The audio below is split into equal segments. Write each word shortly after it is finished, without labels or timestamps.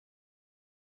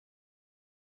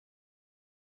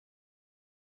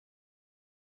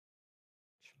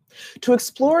to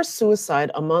explore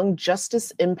suicide among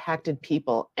justice-impacted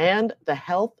people and the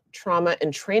health, trauma,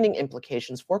 and training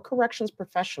implications for corrections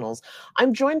professionals.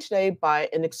 I'm joined today by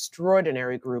an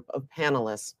extraordinary group of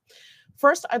panelists.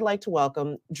 First, I'd like to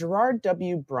welcome Gerard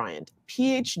W. Bryant,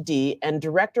 Ph.D. and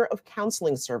Director of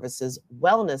Counseling Services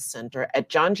Wellness Center at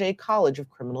John Jay College of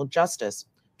Criminal Justice.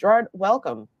 Gerard,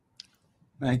 welcome.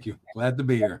 Thank you. Glad to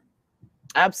be here.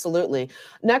 Absolutely.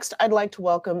 Next, I'd like to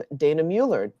welcome Dana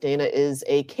Mueller. Dana is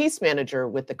a case manager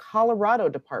with the Colorado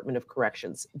Department of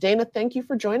Corrections. Dana, thank you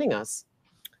for joining us.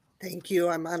 Thank you.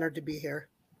 I'm honored to be here.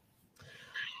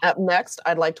 Up next,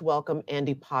 I'd like to welcome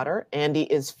Andy Potter. Andy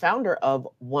is founder of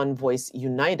One Voice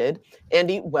United.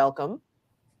 Andy, welcome.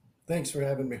 Thanks for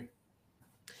having me.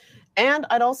 And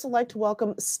I'd also like to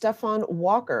welcome Stefan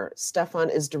Walker.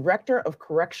 Stefan is Director of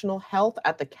Correctional Health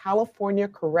at the California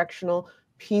Correctional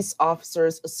Peace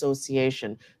Officers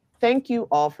Association. Thank you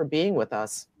all for being with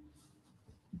us.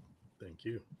 Thank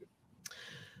you.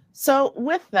 So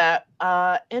with that,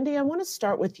 Andy, I want to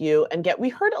start with you and we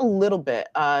heard a little bit,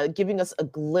 giving us a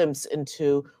glimpse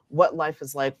into what life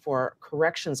is like for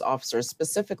corrections officers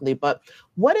specifically, but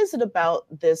what is it about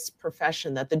this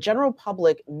profession that the general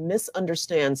public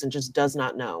misunderstands and just does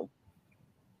not know?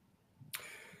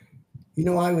 You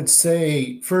know, I would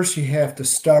say first you have to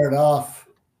start off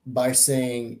by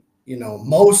saying, you know,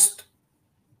 most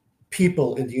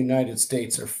people in the United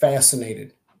States are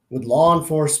fascinated with law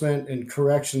enforcement and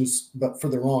corrections, but for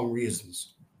the wrong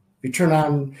reasons. If you turn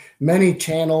on many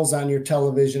channels on your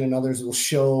television and others will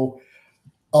show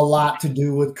a lot to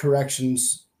do with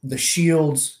corrections, the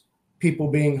shields, people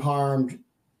being harmed,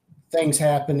 things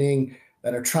happening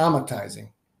that are traumatizing.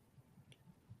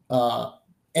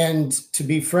 And to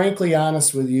be frankly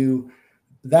honest with you,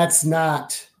 that's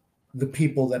not the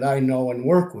people that I know and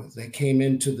work with. They came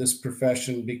into this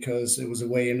profession because it was a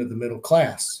way into the middle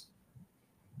class.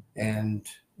 And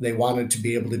they wanted to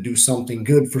be able to do something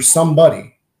good for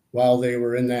somebody while they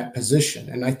were in that position.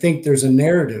 And I think there's a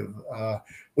narrative,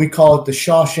 we call it the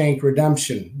Shawshank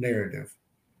Redemption narrative,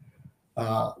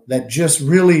 that just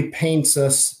really paints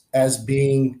us as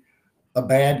being a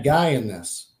bad guy in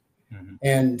this. Mm-hmm.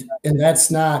 And that's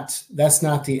not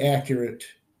the accurate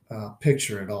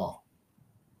picture at all.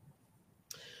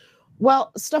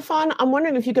 Well, Stefan, I'm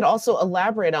wondering if you could also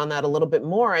elaborate on that a little bit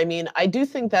more. I mean, I do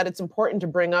think that it's important to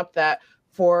bring up that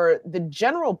for the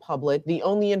general public, the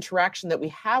only interaction that we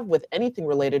have with anything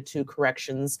related to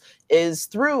corrections is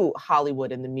through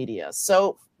Hollywood and the media.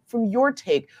 So from your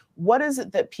take, what is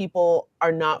it that people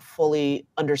are not fully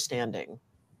understanding?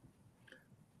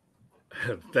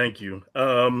 Thank you.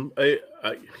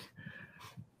 I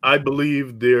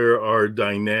believe there are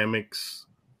dynamics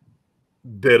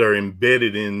that are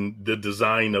embedded in the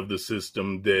design of the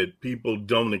system that people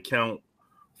don't account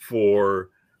for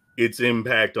its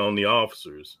impact on the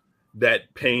officers.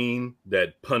 That pain,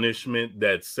 that punishment,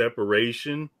 that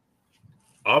separation,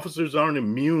 officers aren't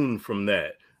immune from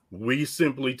that. We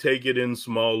simply take it in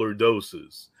smaller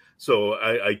doses. So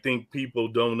I think people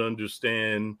don't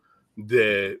understand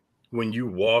that when you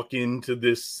walk into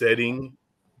this setting,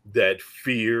 that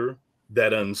fear,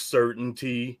 that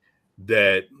uncertainty,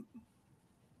 that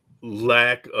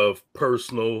lack of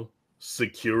personal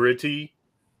security,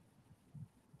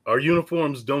 our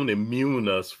uniforms don't immune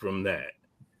us from that.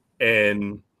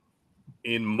 And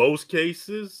in most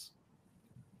cases,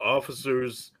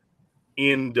 officers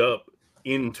end up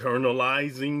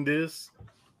internalizing this,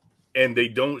 and they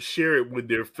don't share it with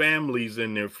their families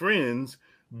and their friends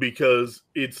because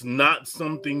it's not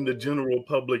something the general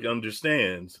public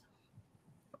understands.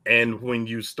 And when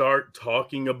you start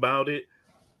talking about it,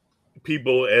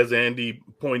 people, as Andy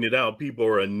pointed out, people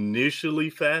are initially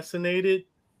fascinated,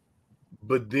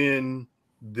 but then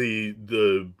the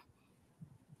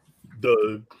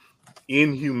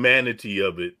inhumanity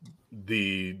of it,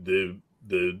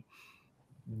 the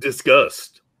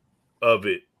disgust of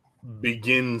it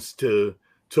begins to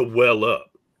well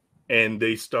up, and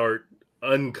they start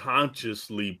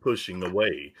unconsciously pushing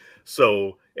away.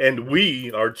 So, and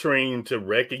we are trained to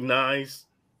recognize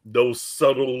those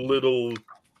subtle little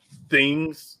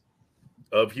things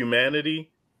of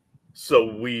humanity,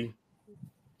 so we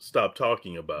stop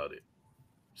talking about it.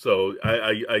 So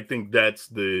I think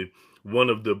that's one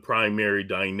of the primary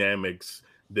dynamics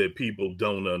that people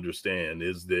don't understand,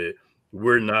 is that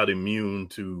we're not immune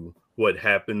to what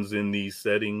happens in these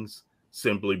settings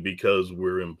simply because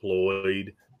we're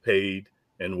employed, paid,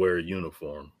 and wear a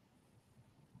uniform.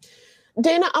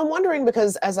 Dana, I'm wondering,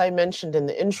 because as I mentioned in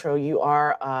the intro, you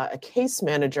are a case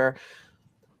manager.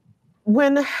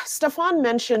 When Stefan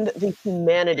mentioned the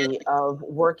humanity of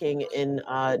working in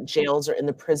jails or in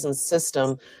the prison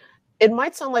system, it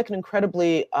might sound like an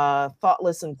incredibly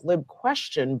thoughtless and glib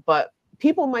question, but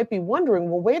people might be wondering,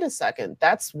 well, wait a second,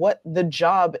 that's what the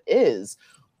job is.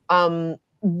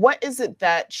 What is it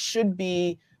that should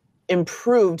be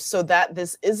improved so that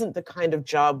this isn't the kind of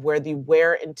job where the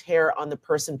wear and tear on the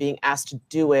person being asked to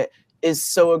do it is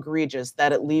so egregious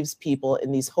that it leaves people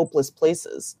in these hopeless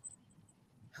places?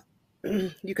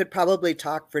 You could probably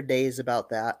talk for days about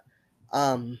that.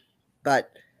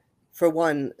 But for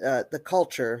one, the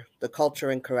culture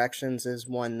in corrections is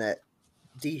one that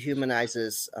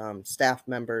dehumanizes staff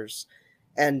members.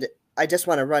 And I just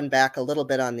want to run back a little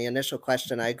bit on the initial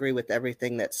question. I agree with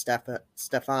everything that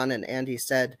Stefan and Andy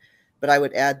said, but I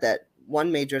would add that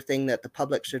one major thing that the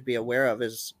public should be aware of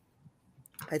is,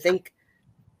 I think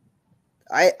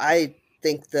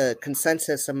the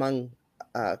consensus among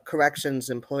corrections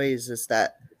employees is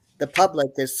that the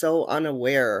public is so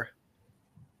unaware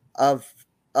of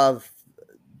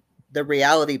the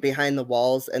reality behind the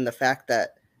walls and the fact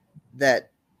that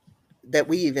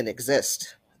we even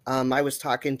exist. I was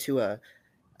talking to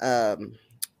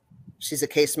she's a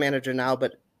case manager now,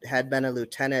 but had been a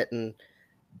lieutenant, and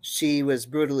she was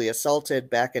brutally assaulted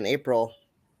back in April,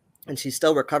 and she's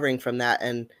still recovering from that.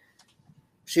 And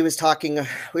we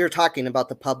were talking about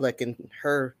the public and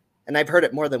her, and I've heard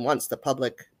it more than once. The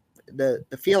public, the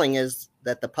feeling is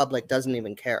that the public doesn't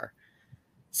even care.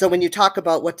 So when you talk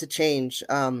about what to change,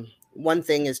 one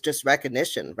thing is just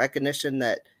recognition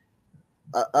that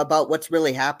about what's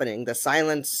really happening. The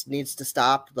silence needs to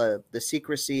stop, the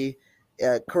secrecy.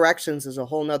 Corrections is a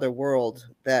whole nother world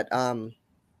that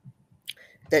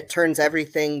turns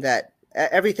everything that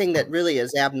really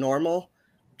is abnormal,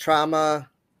 trauma,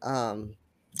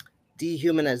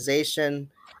 dehumanization,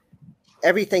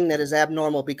 everything that is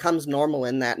abnormal becomes normal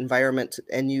in that environment,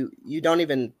 and you don't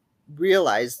even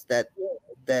realize that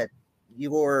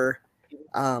you're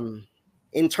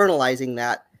internalizing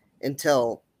that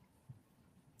until,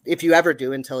 if you ever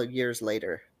do, until years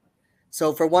later.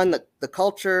 So for one, the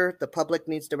culture, the public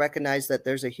needs to recognize that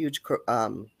there's a huge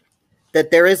that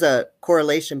there is a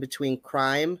correlation between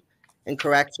crime and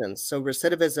corrections. So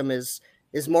recidivism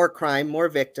is more crime, more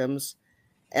victims,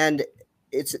 and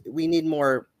we need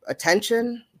more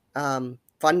attention,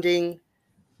 funding,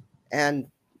 and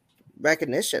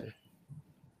recognition.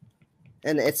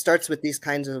 And it starts with these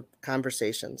kinds of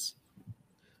conversations.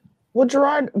 Well,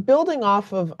 Gerard, building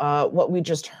off of what we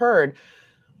just heard,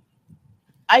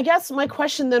 I guess my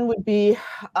question then would be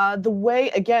the way,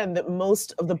 again, that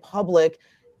most of the public,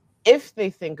 if they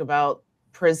think about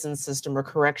prison system or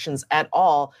corrections at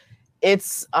all,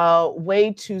 it's a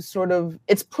way to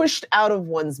it's pushed out of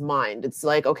one's mind. It's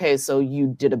like, okay, so you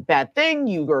did a bad thing,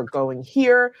 you are going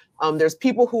here, there's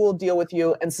people who will deal with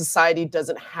you, and society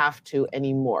doesn't have to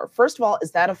anymore. First of all,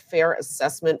 is that a fair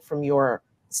assessment from your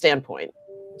standpoint?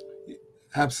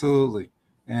 Absolutely.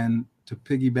 And to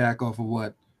piggyback off of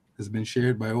what has been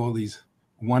shared by all these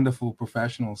wonderful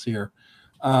professionals here,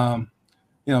 the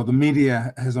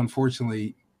media has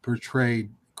unfortunately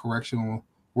portrayed correctional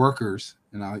workers,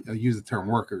 and I'll use the term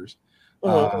workers,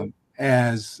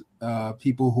 as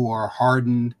people who are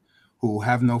hardened, who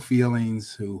have no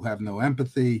feelings, who have no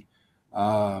empathy,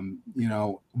 when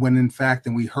in fact,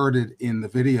 and we heard it in the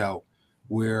video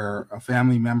where a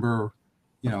family member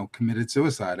committed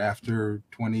suicide after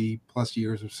 20 plus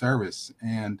years of service.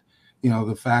 And,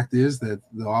 the fact is that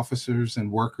the officers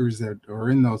and workers that are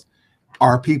in those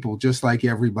are people just like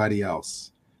everybody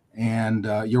else. And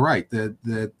you're right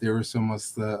that there are some of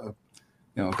the,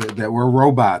 that we're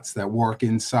robots that work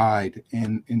inside.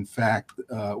 And in fact,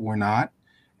 we're not.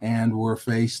 And we're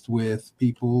faced with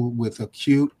people with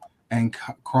acute and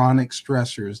chronic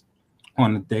stressors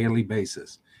on a daily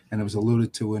basis. And it was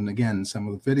alluded to, and again, some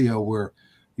of the video where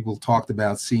people talked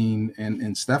about seeing,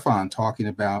 and Stefan talking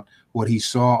about what he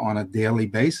saw on a daily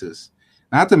basis.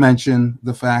 Not to mention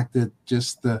the fact that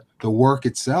just the work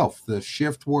itself, the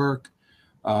shift work,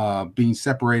 being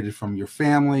separated from your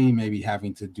family, maybe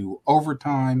having to do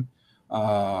overtime,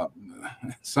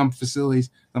 some facilities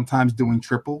sometimes doing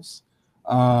triples.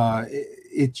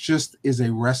 It just is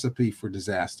a recipe for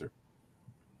disaster.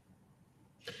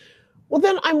 Well,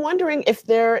 then I'm wondering if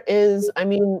there is,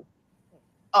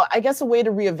 I guess, a way to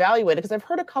reevaluate it, because I've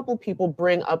heard a couple people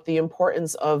bring up the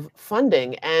importance of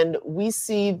funding. And we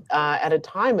see at a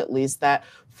time, at least, that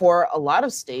for a lot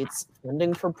of states,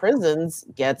 funding for prisons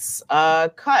gets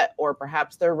cut, or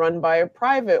perhaps they're run by a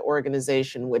private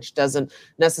organization, which doesn't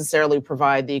necessarily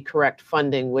provide the correct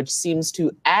funding, which seems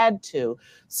to add to.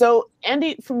 So,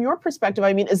 Andy, from your perspective,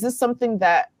 is this something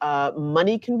that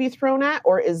money can be thrown at,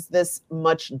 or is this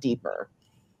much deeper?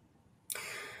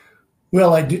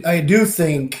 Well, I do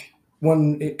think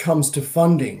when it comes to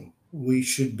funding, we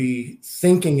should be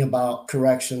thinking about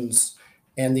corrections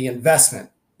and the investment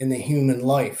in the human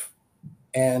life.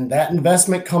 And that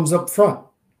investment comes up front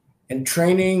in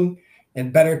training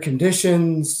and better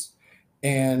conditions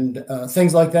and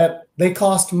things like that. They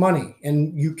cost money,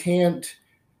 and you can't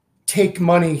take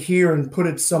money here and put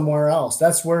it somewhere else.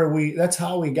 That's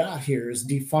how we got here, is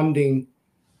defunding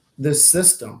this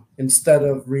system instead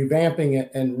of revamping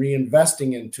it and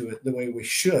reinvesting into it the way we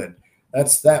should.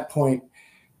 That's that point.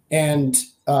 And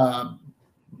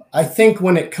I think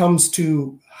when it comes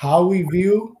to how we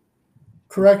view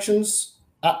corrections,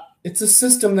 it's a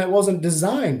system that wasn't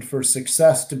designed for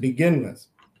success to begin with.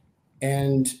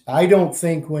 And I don't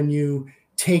think when you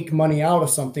take money out of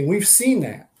something, we've seen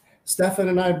that. Stefan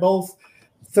and I both,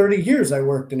 30 years I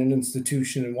worked in an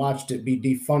institution and watched it be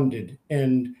defunded.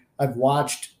 And I've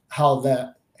watched how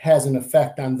that has an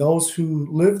effect on those who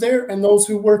live there and those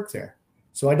who work there.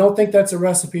 So I don't think that's a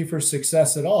recipe for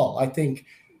success at all. I think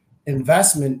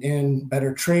investment in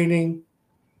better training,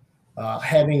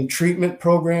 having treatment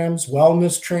programs,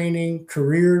 wellness training,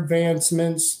 career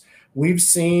advancements. We've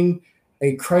seen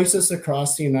a crisis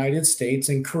across the United States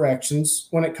in corrections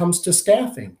when it comes to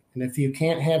staffing. And if you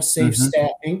can't have safe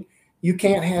staffing, you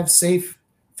can't have safe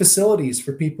facilities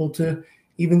for people to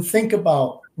even think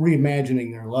about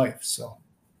reimagining their life. So,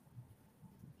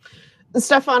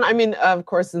 Stefan, I mean, of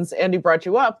course, since Andy brought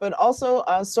you up, but also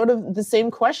sort of the same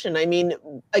question. I mean,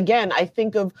 again, I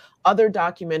think of other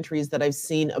documentaries that I've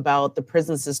seen about the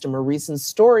prison system, or recent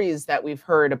stories that we've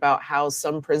heard about how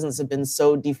some prisons have been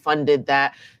so defunded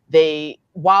that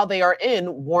while they are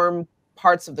in warm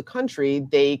parts of the country,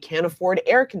 they can't afford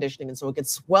air conditioning. And so it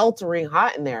gets sweltering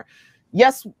hot in there.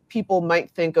 Yes, people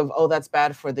might think of, oh, that's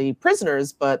bad for the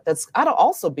prisoners, but that's got to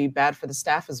also be bad for the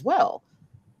staff as well.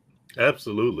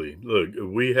 Absolutely. Look,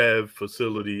 we have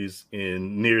facilities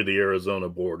near the Arizona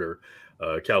border,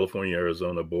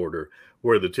 California-Arizona border,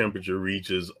 where the temperature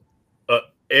reaches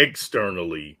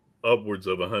externally upwards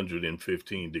of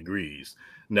 115 degrees.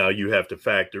 Now, you have to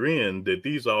factor in that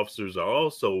these officers are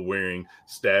also wearing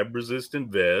stab-resistant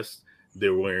vests.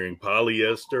 They're wearing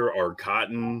polyester or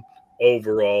cotton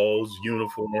overalls,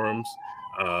 uniforms,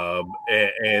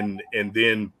 and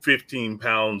then 15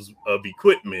 pounds of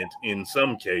equipment in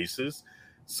some cases.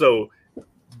 So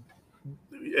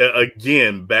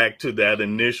again, back to that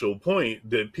initial point,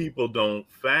 that people don't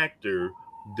factor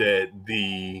that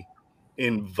the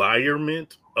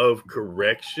environment of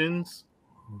corrections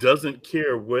doesn't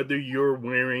care whether you're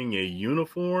wearing a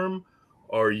uniform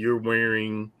or you're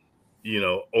wearing,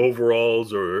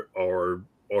 overalls or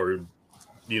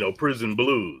prison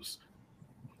blues.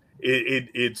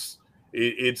 It's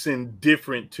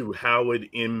indifferent to how it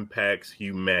impacts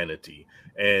humanity.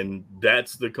 And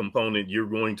that's the component you're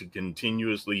going to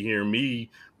continuously hear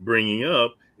me bringing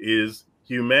up, is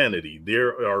humanity.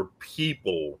 There are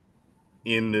people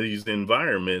in these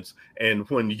environments. And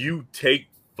when you take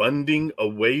funding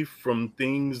away from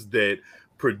things that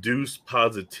produce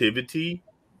positivity,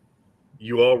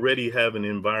 you already have an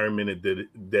environment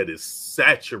that is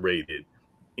saturated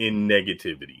in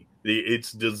negativity.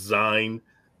 It's designed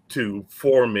to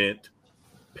foment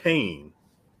pain.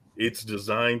 It's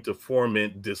designed to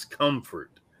foment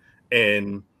discomfort.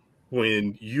 And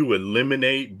when you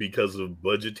eliminate, because of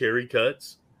budgetary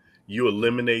cuts, you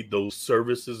eliminate those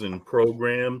services and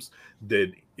programs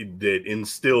that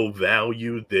instill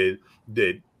value,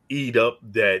 that eat up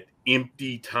that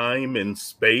empty time and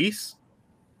space.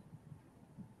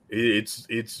 It's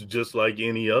just like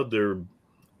any other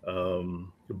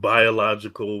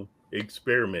biological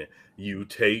experiment. You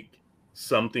take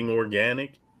something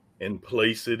organic and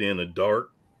place it in a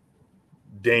dark,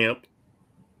 damp,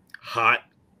 hot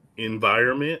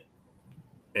environment,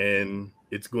 and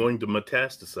it's going to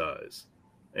metastasize.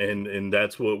 And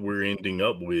that's what we're ending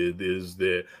up with, is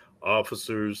that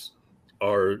officers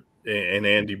are, and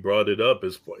Andy brought it up,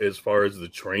 as far as the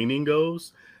training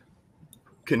goes,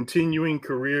 continuing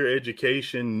career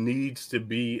education needs to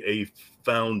be a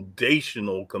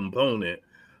foundational component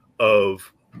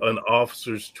of an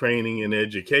officer's training and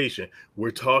education.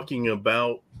 We're talking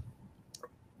about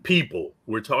people.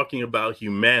 We're talking about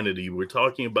humanity. We're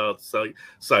talking about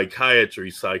psychiatry,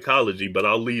 psychology, but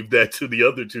I'll leave that to the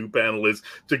other two panelists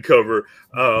to cover.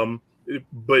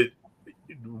 But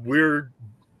we're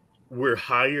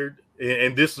hired,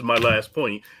 and this is my last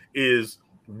point, is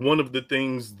one of the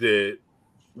things that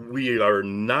we are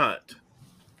not,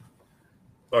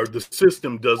 or the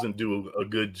system doesn't do a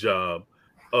good job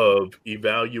of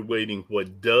evaluating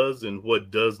what does and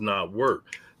what does not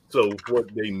work. So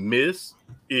what they miss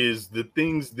is the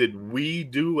things that we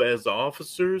do as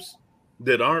officers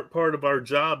that aren't part of our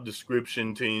job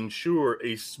description to ensure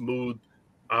a smooth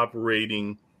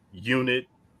operating unit,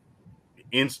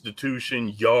 institution,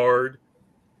 yard,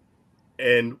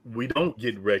 and we don't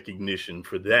get recognition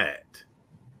for that.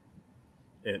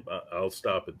 And I'll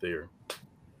stop it there.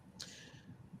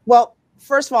 Well,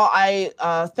 first of all, I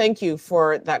thank you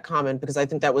for that comment, because I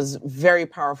think that was very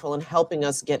powerful in helping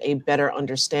us get a better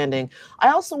understanding. I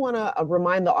also want to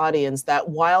remind the audience that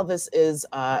while this is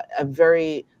a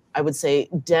very, I would say,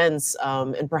 dense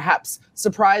and perhaps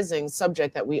surprising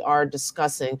subject that we are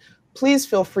discussing, please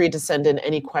feel free to send in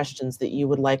any questions that you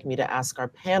would like me to ask our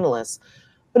panelists.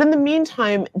 But in the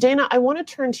meantime, Dana, I want to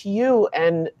turn to you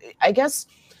and I guess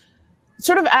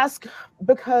sort of ask,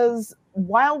 because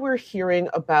while we're hearing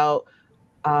about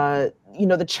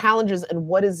the challenges and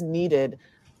what is needed,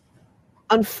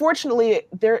 unfortunately,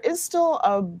 there is still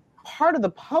a part of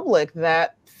the public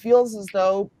that feels as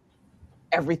though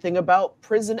everything about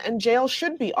prison and jail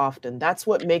should be often. That's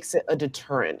what makes it a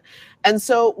deterrent. And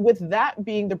so with that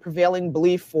being the prevailing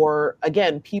belief for,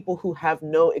 again, people who have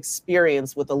no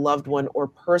experience with a loved one or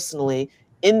personally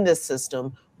in this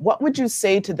system, what would you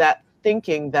say to that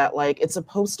thinking that, like, it's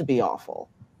supposed to be awful?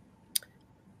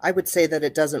 I would say that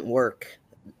it doesn't work.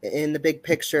 In the big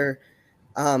picture,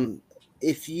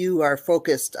 if you are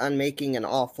focused on making an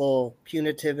awful,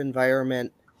 punitive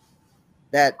environment,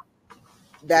 that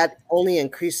only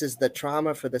increases the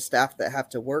trauma for the staff that have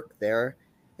to work there.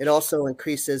 It also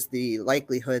increases the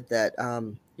likelihood that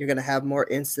you're going to have more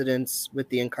incidents with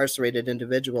the incarcerated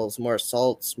individuals, more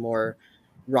assaults, more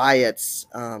riots,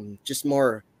 just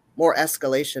more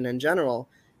escalation in general.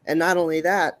 And not only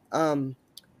that,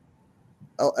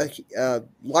 a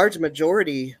large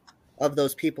majority of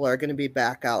those people are going to be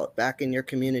back in your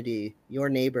community, your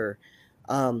neighbor.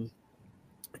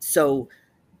 So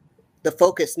the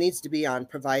focus needs to be on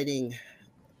providing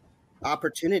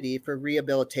opportunity for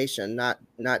rehabilitation, not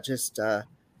just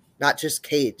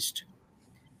caged.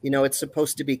 It's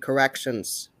supposed to be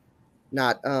corrections,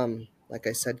 not like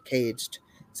I said, caged.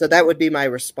 So that would be my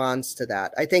response to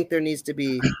that. I think there needs to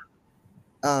be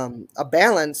a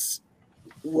balance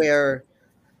where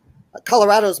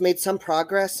Colorado's made some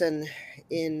progress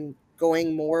in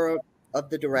going more of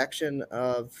the direction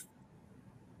of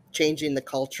changing the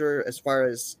culture as far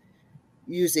as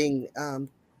using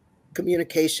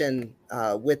communication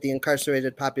with the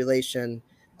incarcerated population,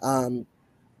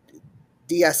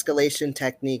 de-escalation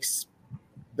techniques,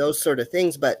 those sort of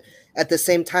things. But at the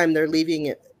same time, they're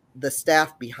leaving the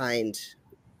staff behind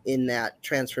in that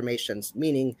transformations,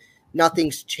 meaning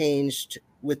nothing's changed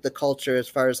with the culture as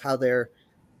far as how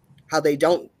they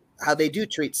do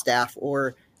treat staff,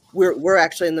 or we're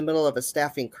actually in the middle of a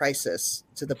staffing crisis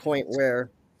to the point where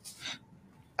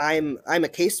I'm a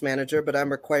case manager, but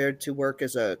I'm required to work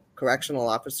as a correctional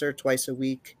officer twice a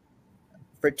week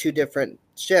for 2 different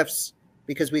shifts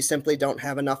because we simply don't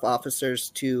have enough officers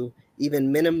to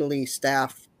even minimally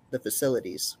staff the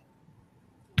facilities.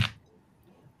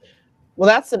 Well,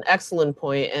 that's an excellent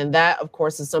point. And that, of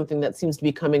course, is something that seems to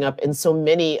be coming up in so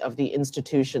many of the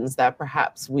institutions that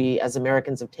perhaps we as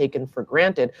Americans have taken for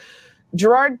granted.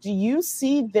 Gerard, do you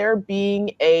see there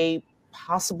being a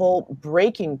possible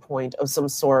breaking point of some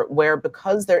sort where,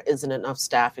 because there isn't enough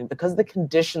staffing, because the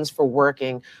conditions for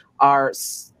working are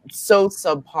so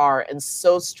subpar and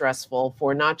so stressful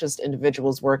for not just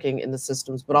individuals working in the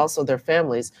systems, but also their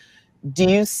families, do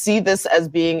you see this as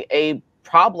being a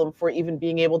problem for even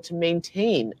being able to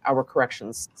maintain our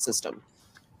corrections system?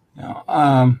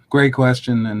 Great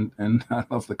question, and I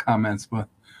love the comments, but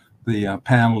the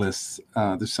panelists.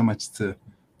 There's so much to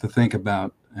think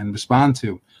about and respond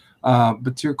to.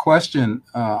 But to your question,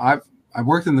 I've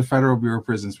worked in the Federal Bureau of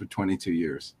Prisons for 22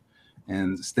 years,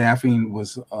 and staffing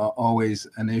was always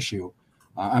an issue.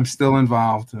 I'm still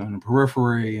involved on the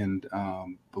periphery and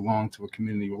belong to a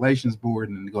community relations board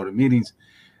and go to meetings.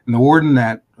 And the warden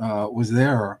that was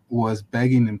there was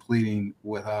begging and pleading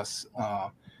with us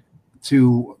about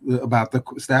the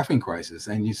staffing crisis.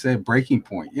 And you said breaking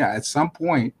point. Yeah, at some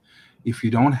point, if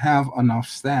you don't have enough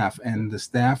staff and the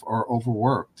staff are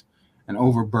overworked and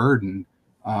overburdened,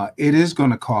 it is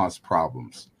going to cause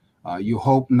problems. You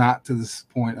hope not to this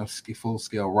point of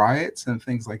full-scale riots and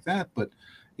things like that, but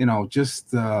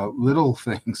just little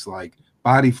things like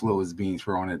body fluids being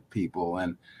thrown at people,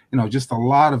 and just a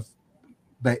lot of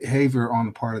behavior on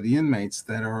the part of the inmates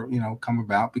that are come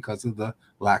about because of the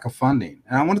lack of funding.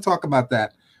 And I want to talk about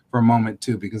that for a moment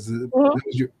too, because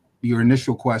your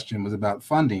initial question was about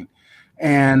funding.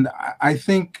 And I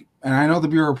think, and I know the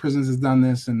Bureau of Prisons has done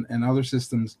this and other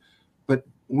systems, but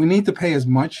we need to pay as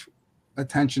much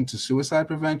attention to suicide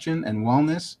prevention and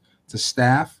wellness to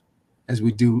staff as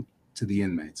we do to the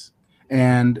inmates.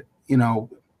 And, you know,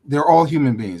 they're all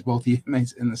human beings, both the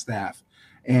inmates and the staff.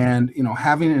 And, you know,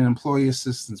 having an employee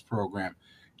assistance program,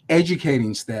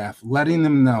 educating staff, letting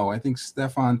them know. I think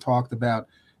Stefan talked about,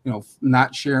 you know,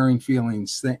 not sharing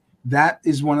feelings. That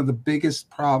is one of the biggest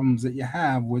problems that you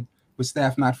have with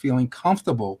staff not feeling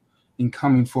comfortable in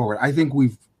coming forward. I think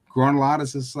we've grown a lot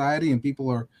as a society and people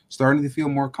are starting to feel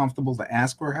more comfortable to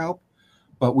ask for help,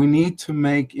 but we need to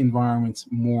make environments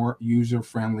more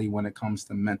user-friendly when it comes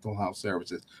to mental health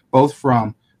services, both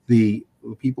from the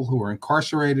people who are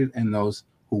incarcerated and those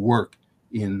who work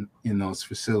in those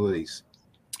facilities.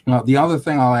 The other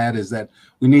thing I'll add is that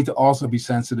we need to also be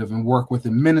sensitive and work with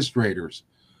administrators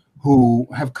who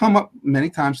have come up many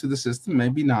times to the system,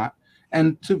 maybe not,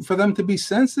 and for them to be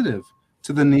sensitive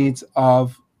to the needs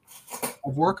of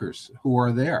workers who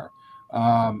are there.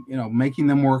 You know, making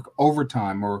them work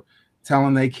overtime or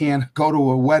telling they can't go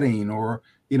to a wedding, or,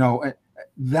 you know,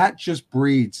 that just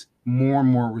breeds more and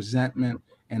more resentment.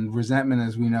 And resentment,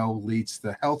 as we know, leads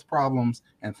to health problems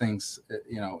and things,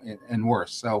 you know, and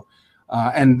worse. So,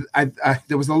 and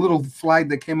there was a little flag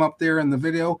that came up there in the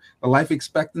video. The life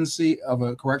expectancy of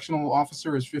a correctional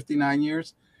officer is 59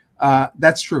 years.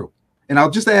 That's true. And I'll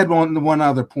just add one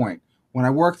other point. When I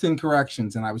worked in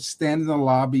corrections and I would stand in the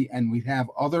lobby and we'd have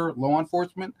other law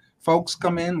enforcement folks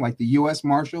come in, like the U.S.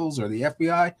 Marshals or the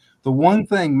FBI, the one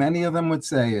thing many of them would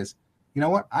say is, you know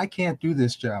what, I can't do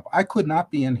this job. I could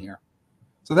not be in here.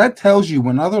 So that tells you,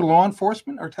 when other law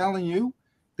enforcement are telling you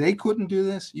they couldn't do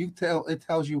this, it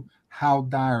tells you how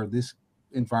dire this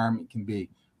environment can be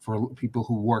for people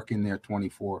who work in there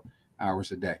 24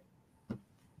 hours a day.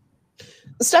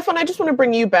 Stefan, I just want to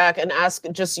bring you back and ask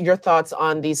just your thoughts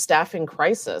on the staffing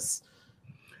crisis.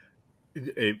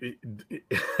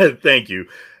 Thank you.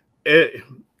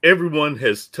 Everyone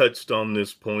has touched on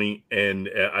this point, and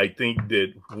I think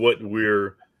that what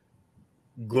we're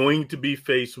going to be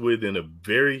faced with in a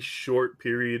very short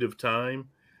period of time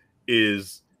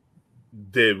is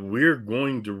that we're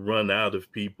going to run out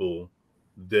of people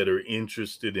that are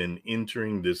interested in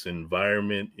entering this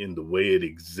environment in the way it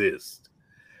exists.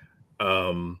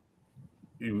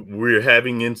 We're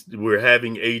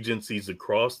having agencies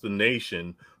across the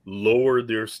nation lower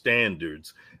their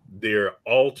standards. They're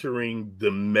altering the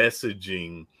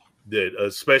messaging that,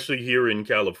 especially here in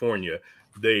California,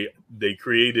 they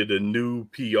created a new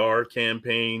PR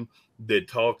campaign that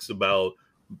talks about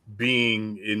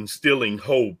instilling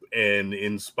hope and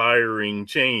inspiring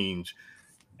change.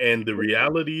 And the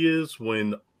reality is,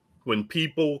 when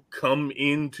people come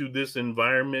into this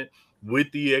environment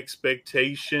with the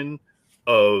expectation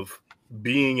of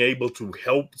being able to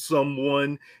help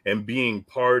someone and being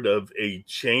part of a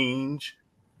change,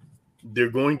 they're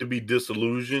going to be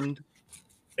disillusioned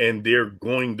and they're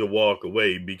going to walk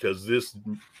away, because this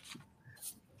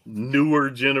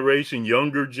newer generation,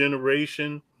 younger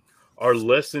generation, are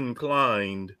less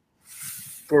inclined,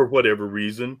 for whatever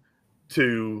reason,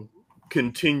 to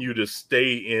continue to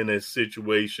stay in a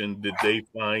situation that they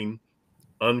find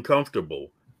uncomfortable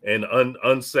and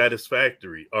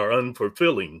unsatisfactory or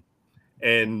unfulfilling.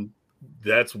 And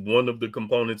that's one of the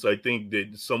components. I think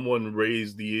that someone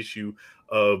raised the issue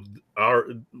of our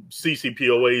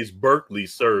CCPOA's Berkeley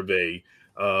survey,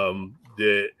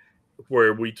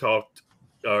 where we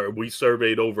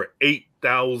surveyed over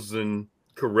 8,000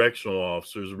 correctional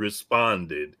officers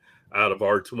responded out of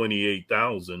our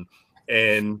 28,000,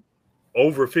 and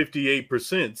over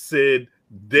 58% said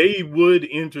they would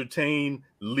entertain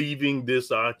leaving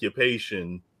this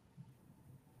occupation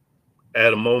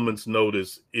at a moment's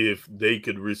notice if they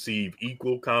could receive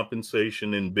equal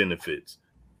compensation and benefits.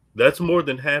 That's more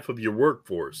than half of your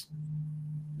workforce.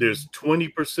 There's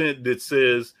 20% that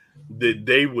says that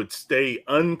they would stay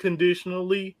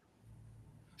unconditionally.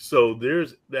 So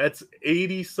that's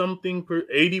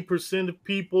 80% of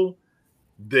people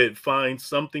that find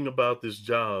something about this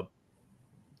job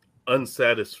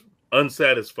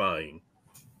unsatisfying.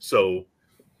 So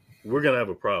we're going to have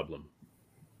a problem.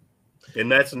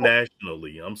 And that's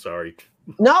nationally. I'm sorry.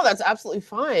 No, that's absolutely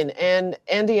fine. And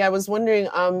Andy, I was wondering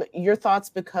your thoughts,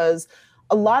 because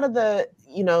a lot of the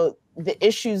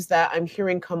issues that I'm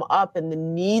hearing come up and the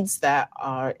needs that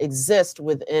exist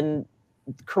within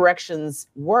corrections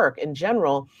work in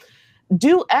general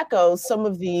do echo some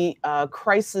of the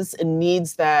crisis and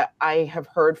needs that I have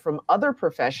heard from other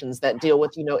professions that deal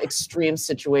with, extreme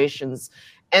situations.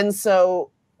 And so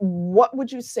what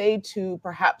would you say to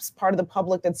perhaps part of the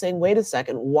public that's saying, wait a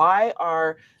second, why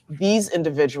are these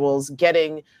individuals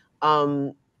getting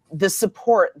the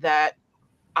support that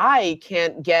I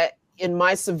can't get in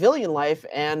my civilian life,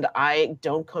 and I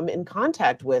don't come in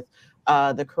contact with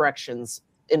the corrections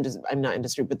I'm not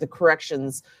industry, but the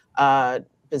corrections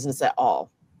business at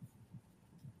all?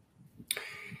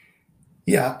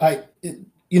 Yeah,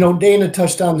 Dana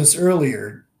touched on this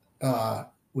earlier.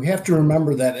 We have to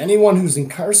remember that anyone who's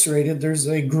incarcerated, there's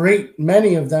a great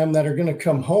many of them that are going to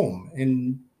come home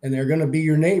and they're going to be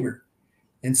your neighbor.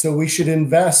 And so we should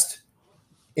invest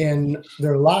in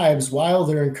their lives while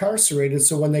they're incarcerated,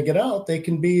 so when they get out, they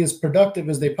can be as productive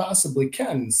as they possibly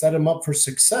can and set them up for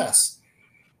success.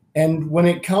 And when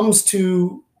it comes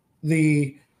to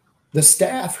the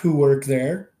staff who work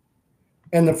there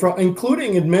and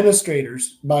including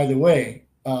administrators, by the way,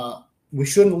 we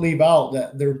shouldn't leave out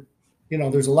that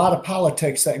there's a lot of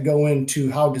politics that go into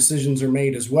how decisions are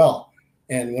made as well.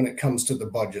 And when it comes to the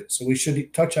budget, so we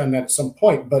should touch on that at some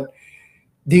point, but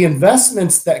the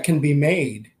investments that can be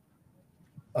made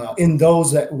in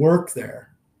those that work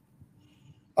there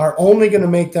are only going to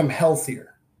make them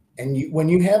healthier. And when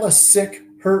you have a sick,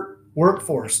 hurt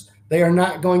workforce, they are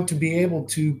not going to be able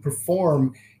to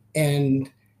perform and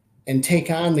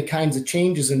take on the kinds of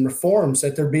changes and reforms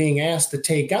that they're being asked to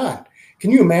take on.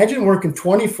 Can you imagine working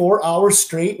 24 hours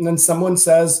straight and then someone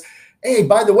says, hey,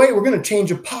 by the way, we're going to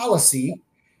change a policy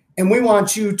and we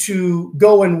want you to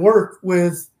go and work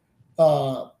with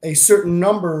a certain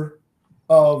number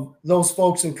of those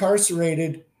folks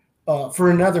incarcerated for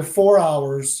another 4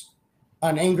 hours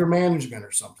on anger management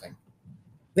or something.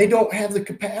 They don't have the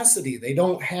capacity. They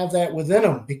don't have that within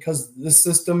them because the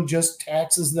system just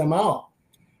taxes them out.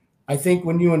 I think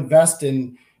when you invest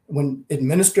when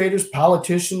administrators,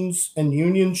 politicians, and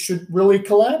unions should really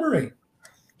collaborate,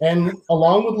 and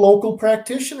along with local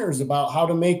practitioners about how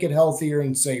to make it healthier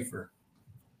and safer.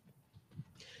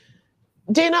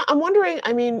 Dana, I'm wondering,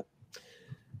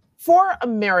 for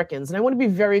Americans, and I want to be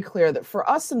very clear that for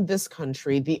us in this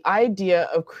country, the idea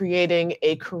of creating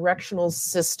a correctional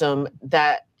system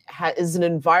that is an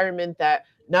environment that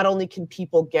not only can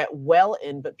people get well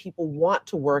in, but people want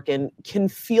to work in, can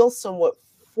feel somewhat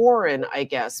foreign, I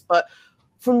guess. But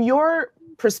from your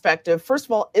perspective, first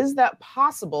of all, is that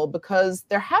possible? Because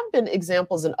there have been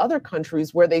examples in other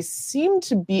countries where they seem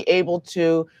to be able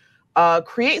to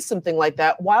create something like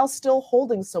that while still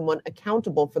holding someone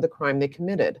accountable for the crime they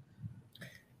committed.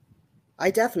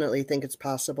 I definitely think it's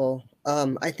possible.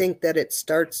 I think that it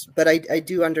starts, but I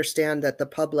do understand that the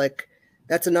public,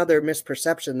 that's another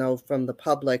misperception though from the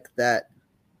public, that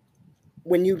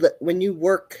when you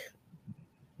work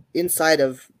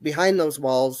behind those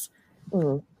walls,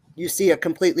 you see a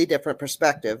completely different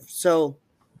perspective. So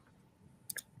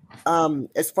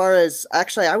as far as,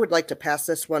 actually, I would like to pass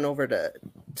this one over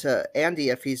to Andy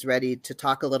if he's ready to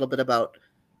talk a little bit about,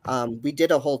 we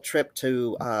did a whole trip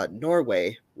to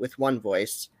Norway with One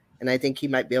Voice, and I think he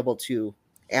might be able to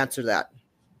answer that.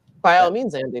 By all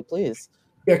means, Andy, please.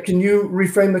 Yeah, can you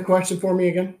reframe the question for me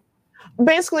again?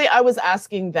 Basically, I was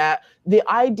asking that the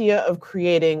idea of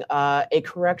creating a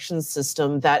corrections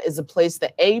system that is a place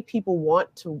that A, people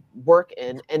want to work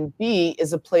in, and B,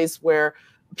 is a place where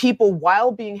people,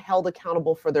 while being held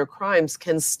accountable for their crimes,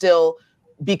 can still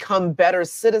become better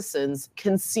citizens,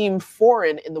 can seem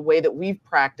foreign in the way that we've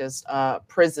practiced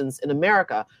prisons in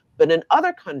America. But in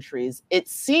other countries, it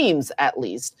seems at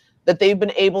least that they've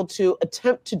been able to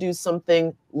attempt to do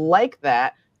something like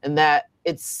that, and that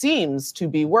it seems to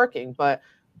be working. But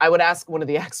I would ask one of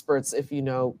the experts if you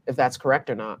know if that's correct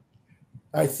or not.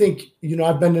 I think,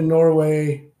 I've been to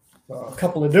Norway a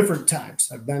couple of different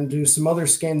times. I've been to some other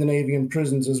Scandinavian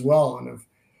prisons as well, and have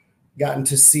gotten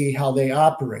to see how they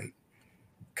operate.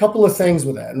 A couple of things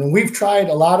with that. And we've tried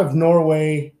a lot of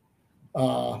Norway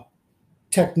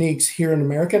techniques here in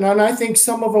America, and I think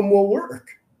some of them will work.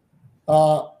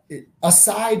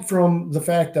 Aside from the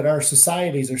fact that our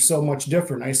societies are so much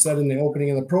different, I said in the opening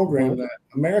of the program that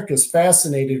America is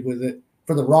fascinated with it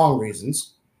for the wrong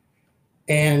reasons.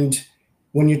 And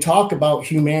when you talk about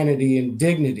humanity and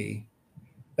dignity,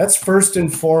 that's first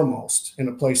and foremost in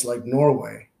a place like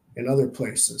Norway and other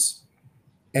places.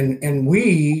 And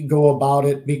we go about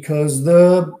it because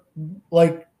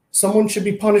someone should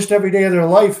be punished every day of their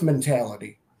life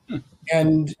mentality.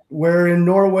 And where in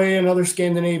Norway and other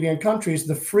Scandinavian countries,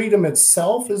 the freedom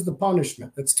itself is the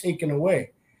punishment that's taken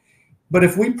away. But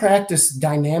if we practice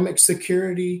dynamic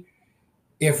security,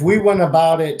 if we went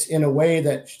about it in a way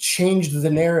that changed the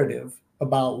narrative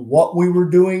about what we were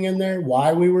doing in there,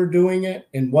 why we were doing it,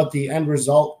 and what the end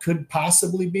result could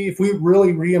possibly be, if we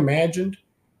really reimagined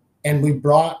and we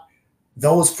brought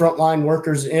those frontline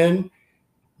workers in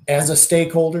as a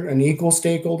stakeholder, an equal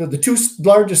stakeholder. The two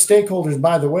largest stakeholders,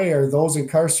 by the way, are those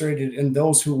incarcerated and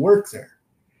those who work there.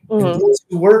 Mm-hmm. And those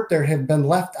who work there have been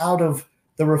left out of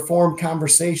the reform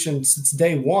conversation since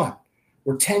day one.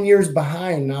 We're 10 years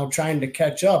behind now, trying to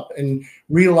catch up and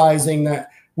realizing that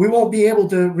we won't be able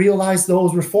to realize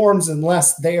those reforms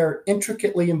unless they are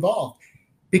intricately involved,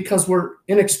 because we're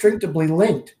inextricably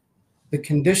linked. The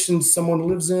conditions someone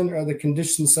lives in are the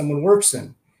conditions someone works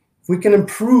in. If we can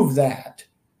improve that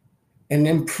and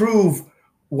improve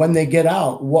when they get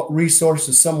out, what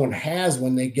resources someone has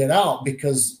when they get out,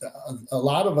 because a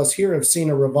lot of us here have seen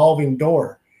a revolving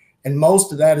door. And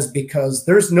most of that is because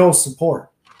there's no support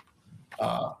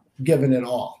given at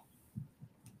all.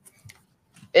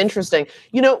 Interesting.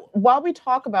 You know, while we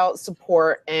talk about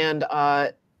support and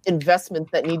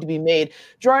investments that need to be made,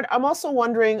 Gerard, I'm also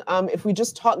wondering if we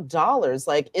just talk dollars,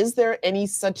 like, is there any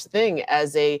such thing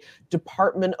as a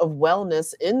Department of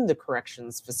Wellness in the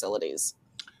corrections facilities?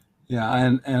 Yeah,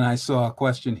 and I saw a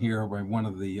question here by one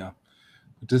of the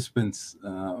participants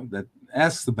that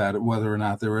asks about it, whether or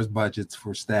not there is budgets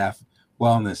for staff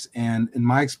wellness. And in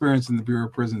my experience in the Bureau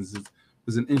of Prisons, it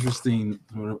was an interesting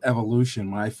sort of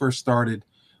evolution. When I first started,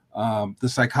 the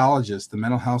psychologists, the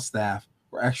mental health staff,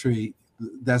 were actually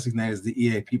designated as the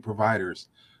EAP providers.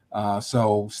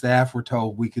 So staff were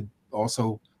told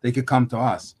they could come to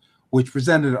us, which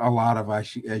presented a lot of,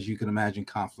 as you can imagine,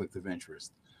 conflict of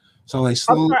interest. So they I'm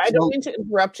sorry, I don't mean to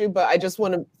interrupt you, but I just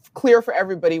want to clear for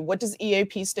everybody, what does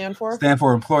EAP stand for? Stand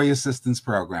for Employee Assistance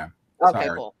Program. Okay,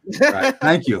 sorry. Cool. Right.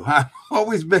 Thank you. I've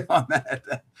always been on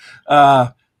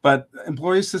that. But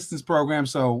Employee Assistance Program,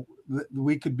 so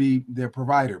we could be their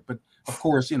provider. But of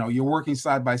course, you're working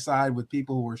side by side with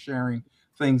people who are sharing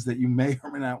things that you may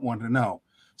or may not want to know.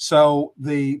 So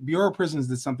the Bureau of Prisons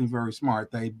did something very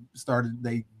smart. They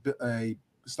started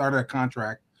a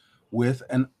contract with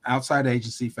an outside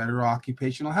agency, Federal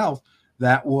Occupational Health,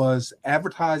 that was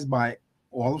advertised by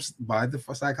the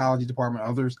psychology department,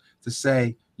 others, to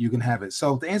say you can have it.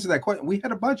 So to answer that question, we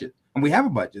had a budget, and we have a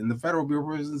budget, and the Federal Bureau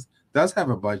of Prisons does have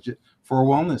a budget for a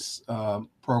wellness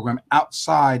program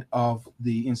outside of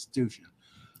the institution.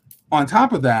 On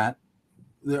top of that,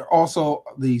 there are also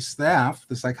the staff,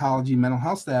 the psychology, mental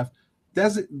health staff,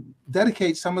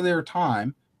 dedicate some of their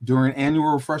time during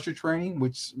annual refresher training,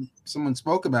 which someone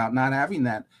spoke about not having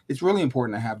that. It's really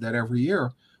important to have that every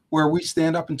year, where we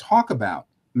stand up and talk about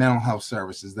mental health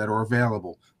services that are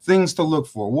available, things to look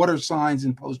for, what are signs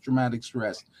in post-traumatic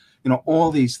stress, all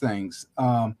these things.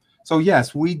 So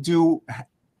yes, we do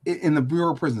in the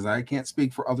Bureau of Prisons. I can't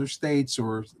speak for other states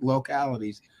or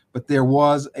localities, but there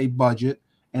was a budget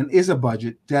and is a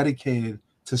budget dedicated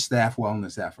to staff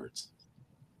wellness efforts.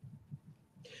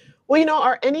 Well,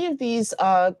 are any of these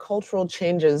cultural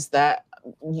changes that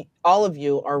all of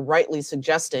you are rightly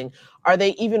suggesting, are they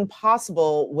even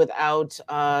possible without,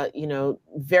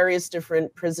 various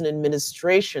different prison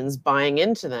administrations buying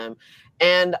into them?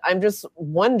 And I'm just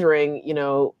wondering,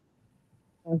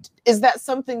 is that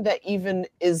something that even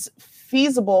is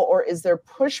feasible, or is there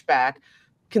pushback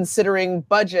considering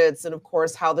budgets and, of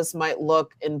course, how this might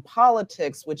look in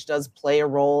politics, which does play a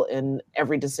role in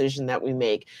every decision that we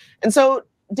make? And so,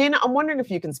 Dana, I'm wondering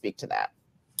if you can speak to that.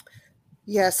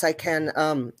 Yes, I can.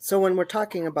 So when we're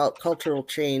talking about cultural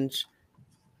change,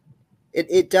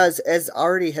 it does, as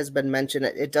already has been mentioned,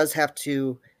 it does have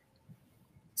to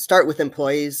start with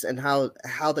employees and how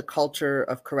the culture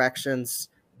of corrections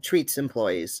treats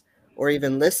employees, or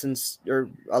even listens or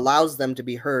allows them to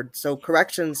be heard. So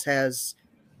corrections has,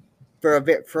 for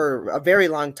a very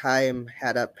long time,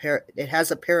 it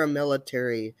has a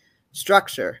paramilitary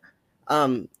structure.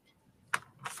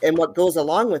 And what goes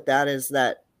along with that is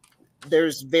that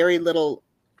there's very little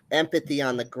empathy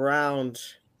on the ground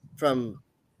from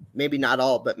maybe not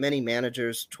all, but many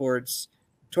managers towards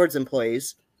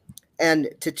employees. And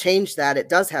to change that, it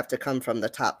does have to come from the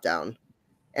top down.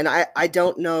 And I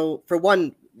don't know, for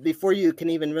one, before you can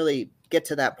even really get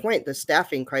to that point, the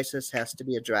staffing crisis has to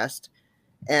be addressed.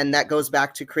 And that goes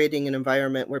back to creating an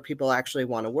environment where people actually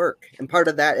want to work. And part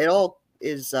of that, it all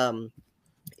is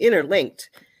interlinked,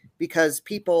 because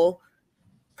people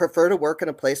prefer to work in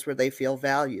a place where they feel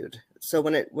valued. So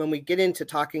when we get into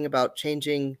talking about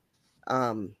changing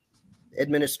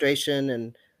administration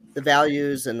and the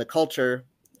values and the culture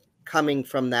coming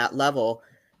from that level,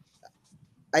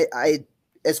 I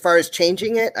as far as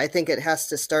changing it, I think it has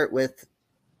to start with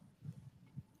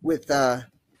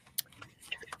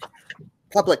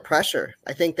public pressure.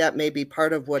 I think that may be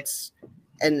part of what's,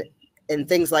 and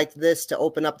things like this to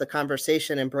open up the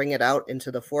conversation and bring it out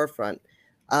into the forefront.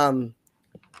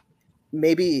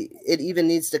 Maybe it even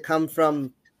needs to come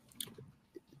from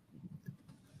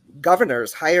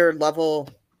governors, higher level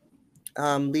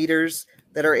leaders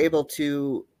that are able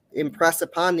to impress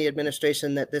upon the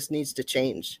administration that this needs to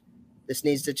change. This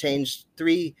needs to change.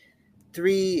 The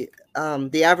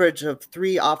average of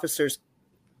 3 officers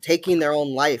taking their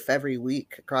own life every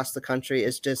week across the country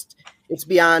is just,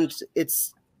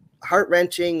 it's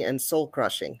heart-wrenching and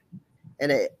soul-crushing.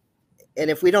 And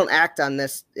if we don't act on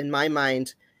this, in my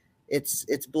mind, it's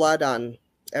blood on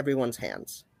everyone's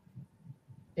hands.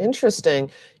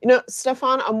 Interesting.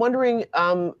 Stefan, I'm wondering,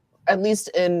 at least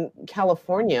in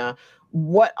California,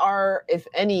 what are, if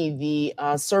any, the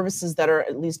services that are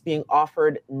at least being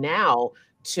offered now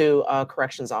to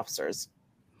corrections officers?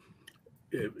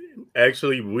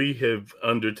 Actually, we have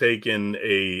undertaken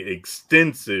a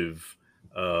extensive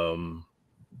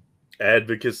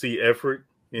advocacy effort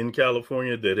in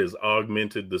California that has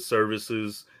augmented the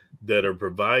services that are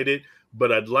provided.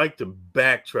 But I'd like to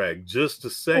backtrack just a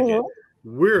second.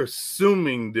 We're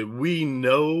assuming that we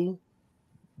know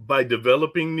by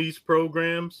developing these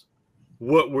programs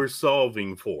what we're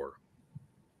solving for.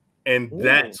 And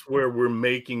that's where we're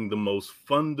making the most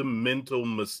fundamental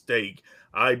mistake,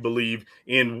 I believe,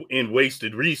 in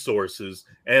wasted resources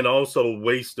and also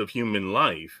waste of human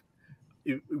life.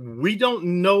 We don't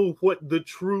know what the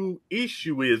true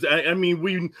issue is. I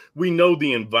mean, we know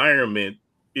the environment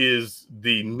is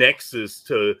the nexus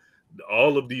to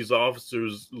all of these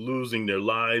officers losing their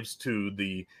lives, to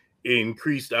the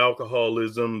increased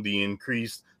alcoholism, the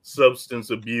increased substance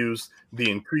abuse,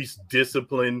 the increased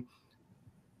discipline.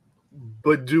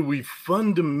 But do we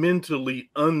fundamentally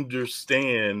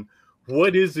understand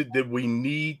what is it that we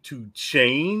need to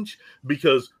change?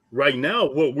 Because right now,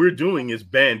 what we're doing is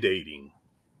band-aiding.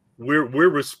 We're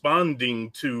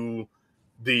responding to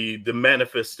the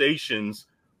manifestations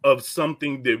of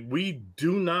something that we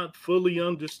do not fully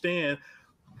understand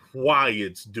why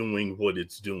it's doing what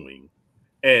it's doing.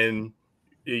 And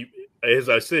as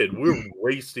I said, we're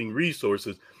wasting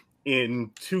resources. In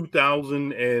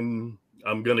 2000 and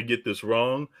I'm going to get this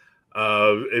wrong,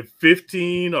 at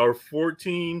 15 or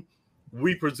 14,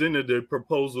 we presented a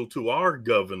proposal to our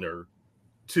governor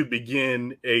to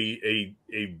begin a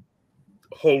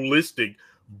holistic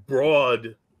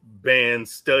broadband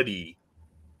study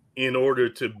in order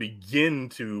to begin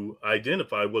to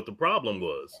identify what the problem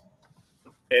was.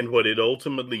 And what it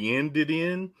ultimately ended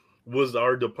in was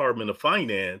our Department of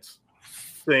Finance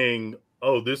saying,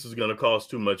 oh, this is going to cost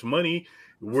too much money.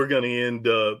 We're going to end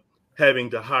up having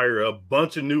to hire a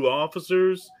bunch of new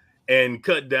officers and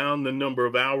cut down the number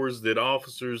of hours that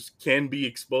officers can be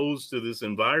exposed to this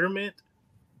environment.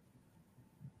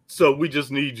 So we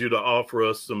just need you to offer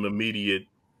us some immediate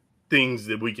things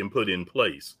that we can put in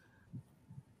place.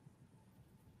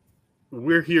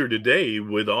 We're here today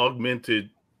with augmented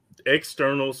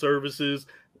external services,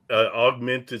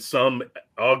 augmented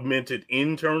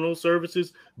internal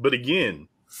services. But again,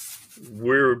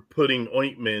 we're putting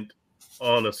ointment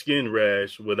on a skin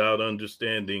rash without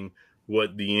understanding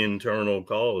what the internal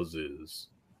cause is.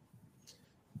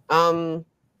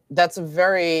 That's a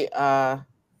very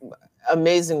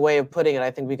amazing way of putting it.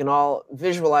 I think we can all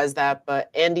visualize that. But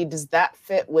Andy, does that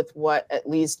fit with what at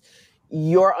least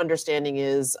your understanding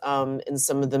is in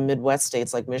some of the Midwest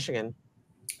states like Michigan?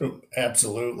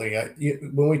 Absolutely.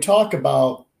 When we talk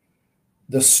about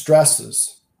the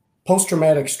stresses,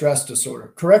 post-traumatic stress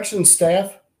disorder, corrections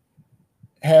staff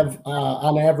have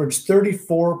on average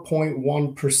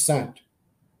 34.1%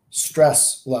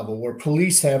 stress level, where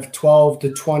police have 12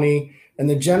 to 20, and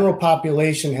the general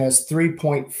population has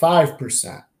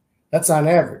 3.5%. That's on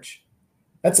average.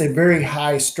 That's a very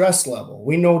high stress level.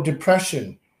 We know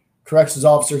depression, corrections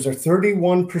officers are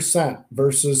 31%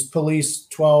 versus police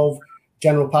 12,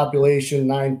 general population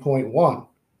 9.1.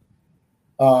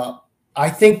 I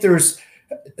think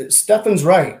Stefan's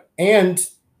right. And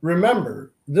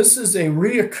remember, this is a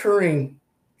reoccurring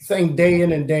thing day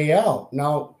in and day out.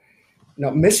 Now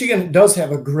Michigan does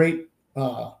have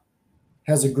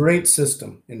has a great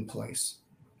system in place.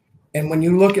 And when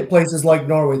you look at places like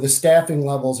Norway, the staffing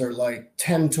levels are like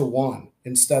 10 to 1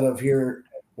 instead of here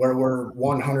where we're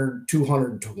 100,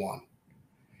 200 to 1.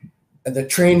 And the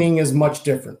training is much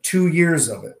different. 2 years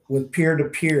of it with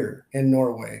peer-to-peer in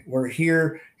Norway. Where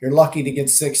here, you're lucky to get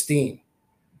 16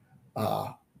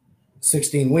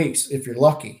 weeks if you're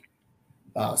lucky.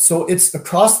 So it's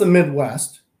across the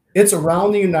Midwest. It's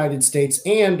around the United States.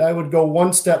 And I would go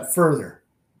one step further.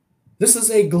 This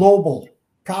is a global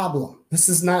problem. This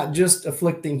is not just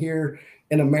afflicting here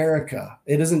in America.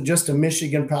 It isn't just a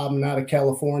Michigan problem, not a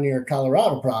California or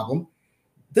Colorado problem.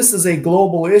 This is a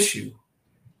global issue.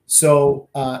 So,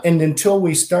 and until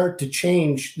we start to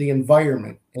change the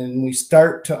environment and we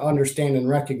start to understand and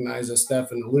recognize, as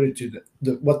Stefan alluded to,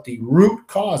 what the root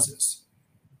cause is,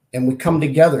 and we come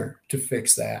together to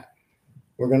fix that,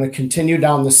 we're going to continue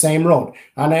down the same road.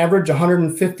 On average,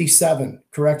 157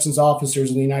 corrections officers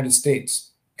in the United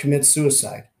States commit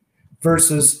suicide.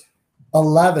 versus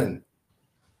 11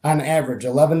 on average.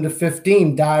 11 to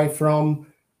 15 die from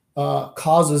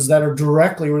causes that are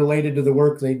directly related to the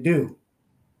work they do.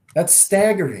 That's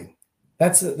staggering.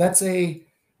 That's a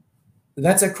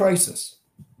crisis.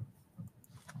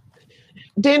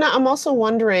 Dana, I'm also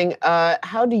wondering,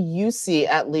 how do you see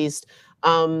at least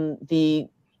the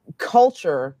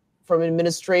culture from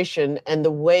administration and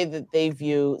the way that they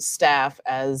view staff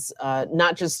as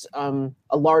not just a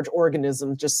large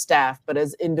organism, just staff, but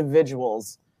as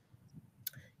individuals?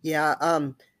 Yeah,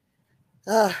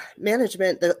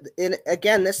 management.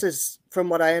 Again, this is from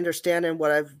what I understand and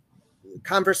what I've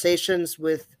conversations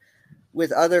with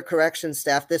other correction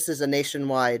staff. This is a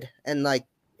nationwide and, like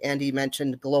Andy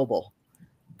mentioned, global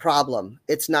problem.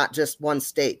 It's not just one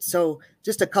state. So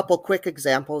just a couple quick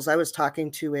examples. I was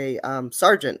talking to a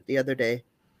sergeant the other day,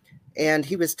 and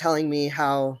he was telling me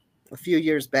how a few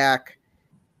years back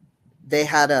they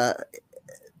had a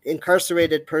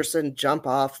incarcerated person jump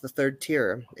off the 3rd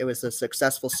tier. It was a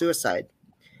successful suicide,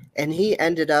 and he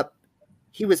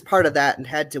was part of that and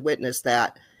had to witness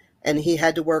that, and he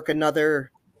had to work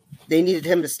they needed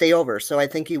him to stay over, so I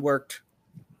think he worked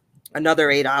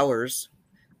another 8 hours,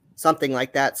 something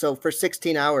like that. So for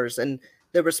 16 hours. And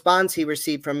the response he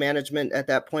received from management at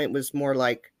that point was more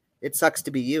like, it sucks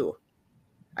to be you.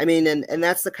 I mean, and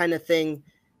that's the kind of thing.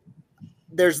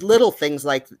 There's little things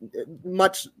like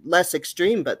much less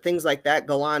extreme, but things like that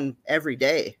go on every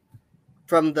day.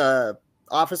 From the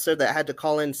officer that had to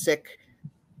call in sick.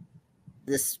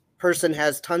 This person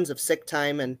has tons of sick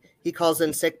time, and he calls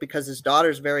in sick because his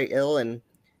daughter's very ill, and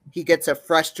he gets a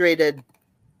frustrated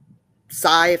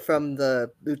sigh from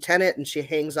the lieutenant, and she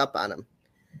hangs up on him.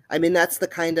 I mean, that's the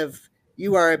kind of,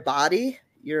 you are a body,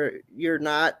 you're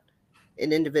not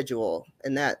an individual,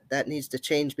 and that needs to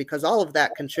change, because all of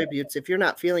that contributes. If you're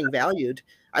not feeling valued,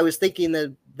 I was thinking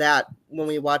that when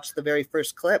we watched the very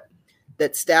first clip,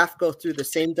 that staff go through the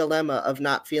same dilemma of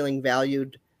not feeling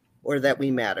valued or that we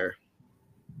matter.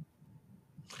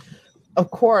 Of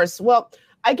course. Well,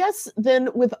 I guess then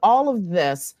with all of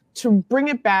this, to bring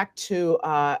it back to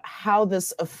how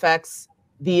this affects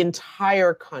the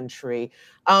entire country.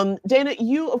 Dana,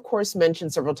 you, of course,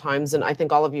 mentioned several times, and I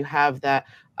think all of you have, that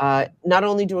not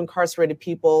only do incarcerated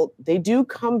people, they do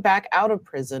come back out of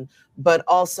prison, but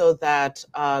also that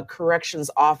corrections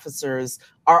officers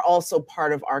are also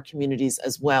part of our communities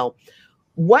as well.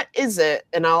 What is it,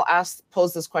 and I'll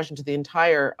pose this question to the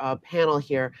entire panel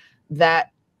here,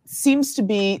 that seems to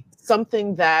be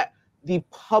something that the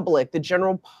public, the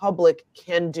general public,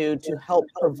 can do to help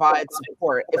provide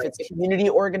support? If it's community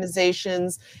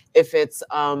organizations, if it's,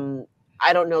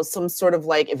 I don't know, some sort of,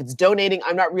 like, if it's donating,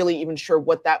 I'm not really even sure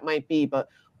what that might be, but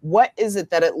what is it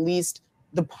that at least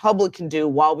the public can do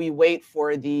while we wait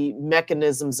for the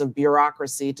mechanisms of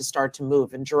bureaucracy to start to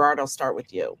move? And Gerard, I'll start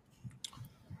with you.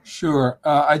 Sure.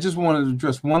 I just wanted to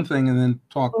address one thing and then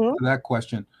talk to that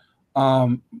question.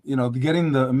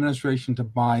 Getting the administration to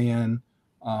buy in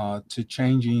to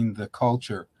changing the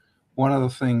culture. One of the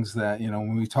things that,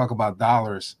 when we talk about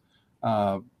dollars,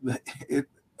 having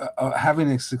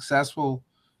a successful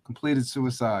completed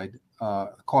suicide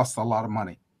costs a lot of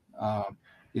money,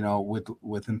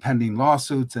 with impending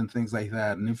lawsuits and things like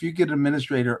that. And if you get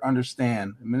administration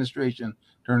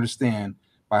to understand,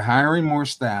 by hiring more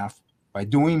staff, by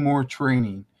doing more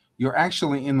training, you're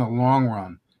actually in the long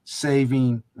run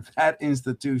saving that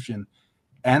institution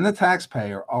and the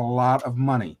taxpayer a lot of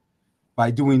money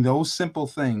by doing those simple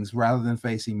things, rather than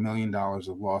facing $1 million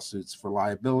of lawsuits for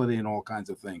liability and all kinds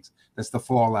of things. That's the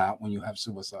fallout when you have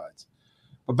suicides.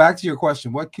 But back to your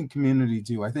question, what can community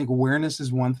do? I think awareness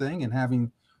is one thing, and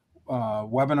having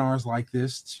webinars like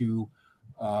this to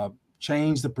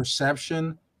change the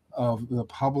perception of the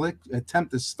public,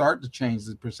 attempt to start to change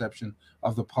the perception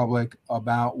of the public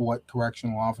about what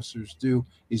correctional officers do,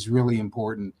 is really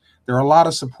important. There are a lot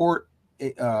of support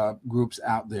groups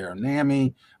out there, NAMI. I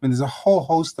mean, there's a whole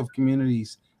host of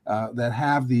communities that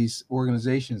have these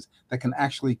organizations that can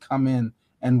actually come in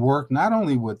and work not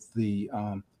only with the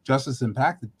justice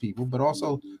impacted people, but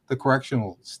also the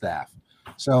correctional staff.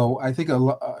 So I think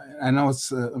I know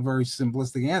it's a very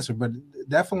simplistic answer, but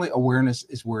definitely awareness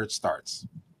is where it starts.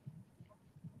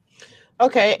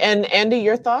 Okay, and Andy,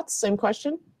 your thoughts? Same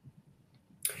question?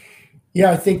 Yeah,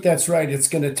 I think that's right. It's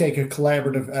going to take a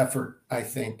collaborative effort, I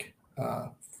think.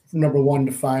 Number one,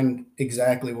 to find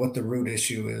exactly what the root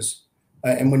issue is.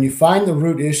 And when you find the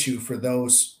root issue for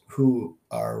those who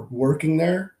are working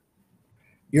there,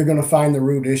 you're going to find the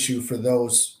root issue for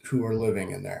those who are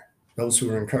living in there, those who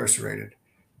are incarcerated,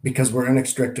 because we're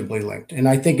inextricably linked. And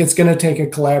I think it's going to take a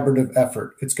collaborative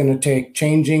effort. It's going to take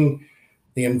changing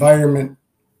the environment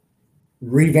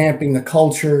revamping the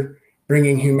culture,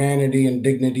 bringing humanity and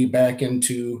dignity back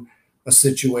into a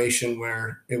situation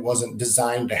where it wasn't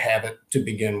designed to have it to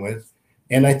begin with.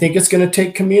 And I think it's going to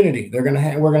take community. We're going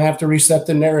to have to reset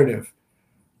the narrative.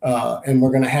 And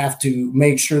we're going to have to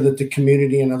make sure that the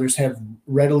community and others have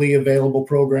readily available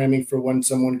programming for when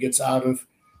someone gets out of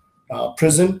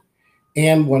prison,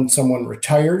 and when someone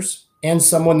retires, and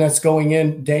someone that's going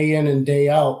in and day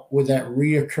out with that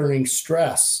reoccurring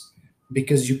stress,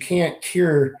 because you can't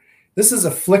cure. This is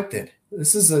afflicted.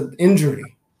 This is an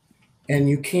injury, and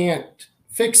you can't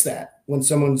fix that when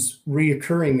someone's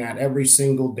reoccurring that every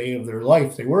single day of their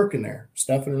life. They work in there.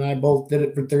 Stefan and I both did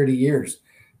it for 30 years.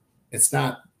 It's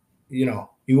not, you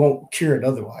won't cure it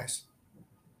otherwise.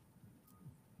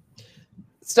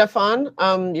 Stefan,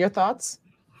 your thoughts?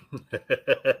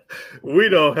 We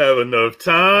don't have enough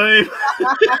time.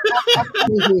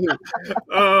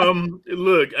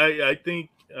 Look, I think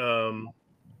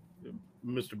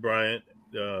Mr. Bryant,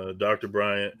 Dr.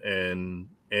 Bryant, and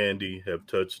Andy have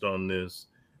touched on this,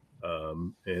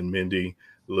 and Mindy.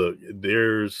 Look,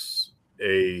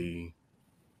 the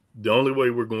only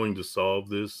way we're going to solve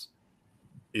this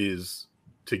is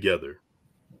together,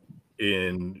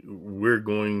 and we're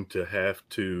going to have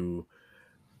to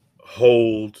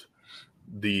hold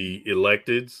the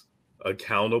electeds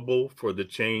accountable for the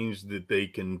change that they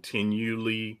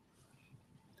continually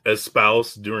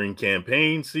espouse during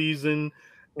campaign season.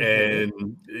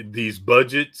 And these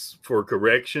budgets for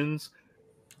corrections,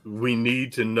 we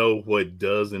need to know what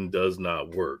does and does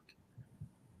not work.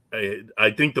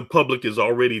 I think the public is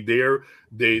already there.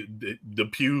 The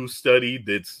Pew study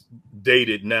that's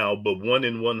dated now, but 1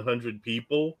 in 100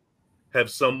 people have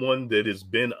someone that has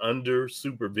been under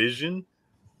supervision.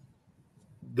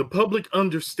 The public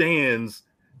understands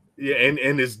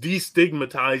and is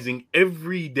destigmatizing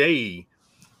every day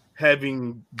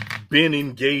having been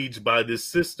engaged by this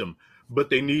system. But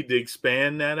they need to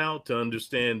expand that out to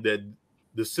understand that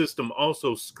the system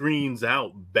also screens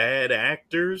out bad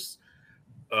actors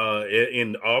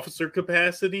in officer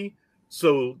capacity.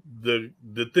 So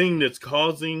the thing that's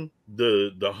causing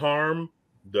the harm,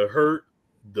 the hurt,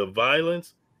 the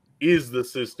violence is the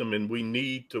system, and we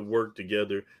need to work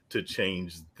together to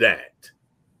change that.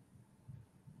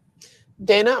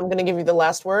 Dana, I'm going to give you the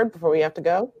last word before we have to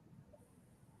go.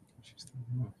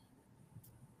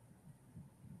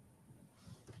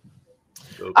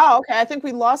 Oh, okay. I think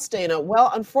we lost Dana.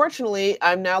 Well, unfortunately,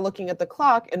 I'm now looking at the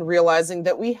clock and realizing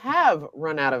that we have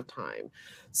run out of time.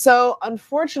 So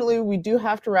unfortunately, we do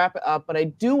have to wrap it up, but I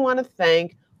do want to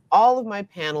thank all of my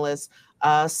panelists,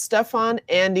 Stefan,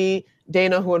 Andy,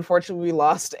 Dana, who unfortunately we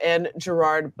lost, and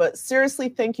Gerard. But seriously,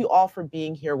 thank you all for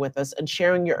being here with us and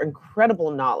sharing your incredible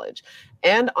knowledge.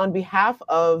 And on behalf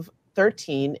of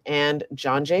 13 and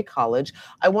John Jay College,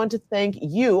 I want to thank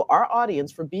you, our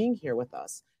audience, for being here with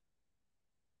us.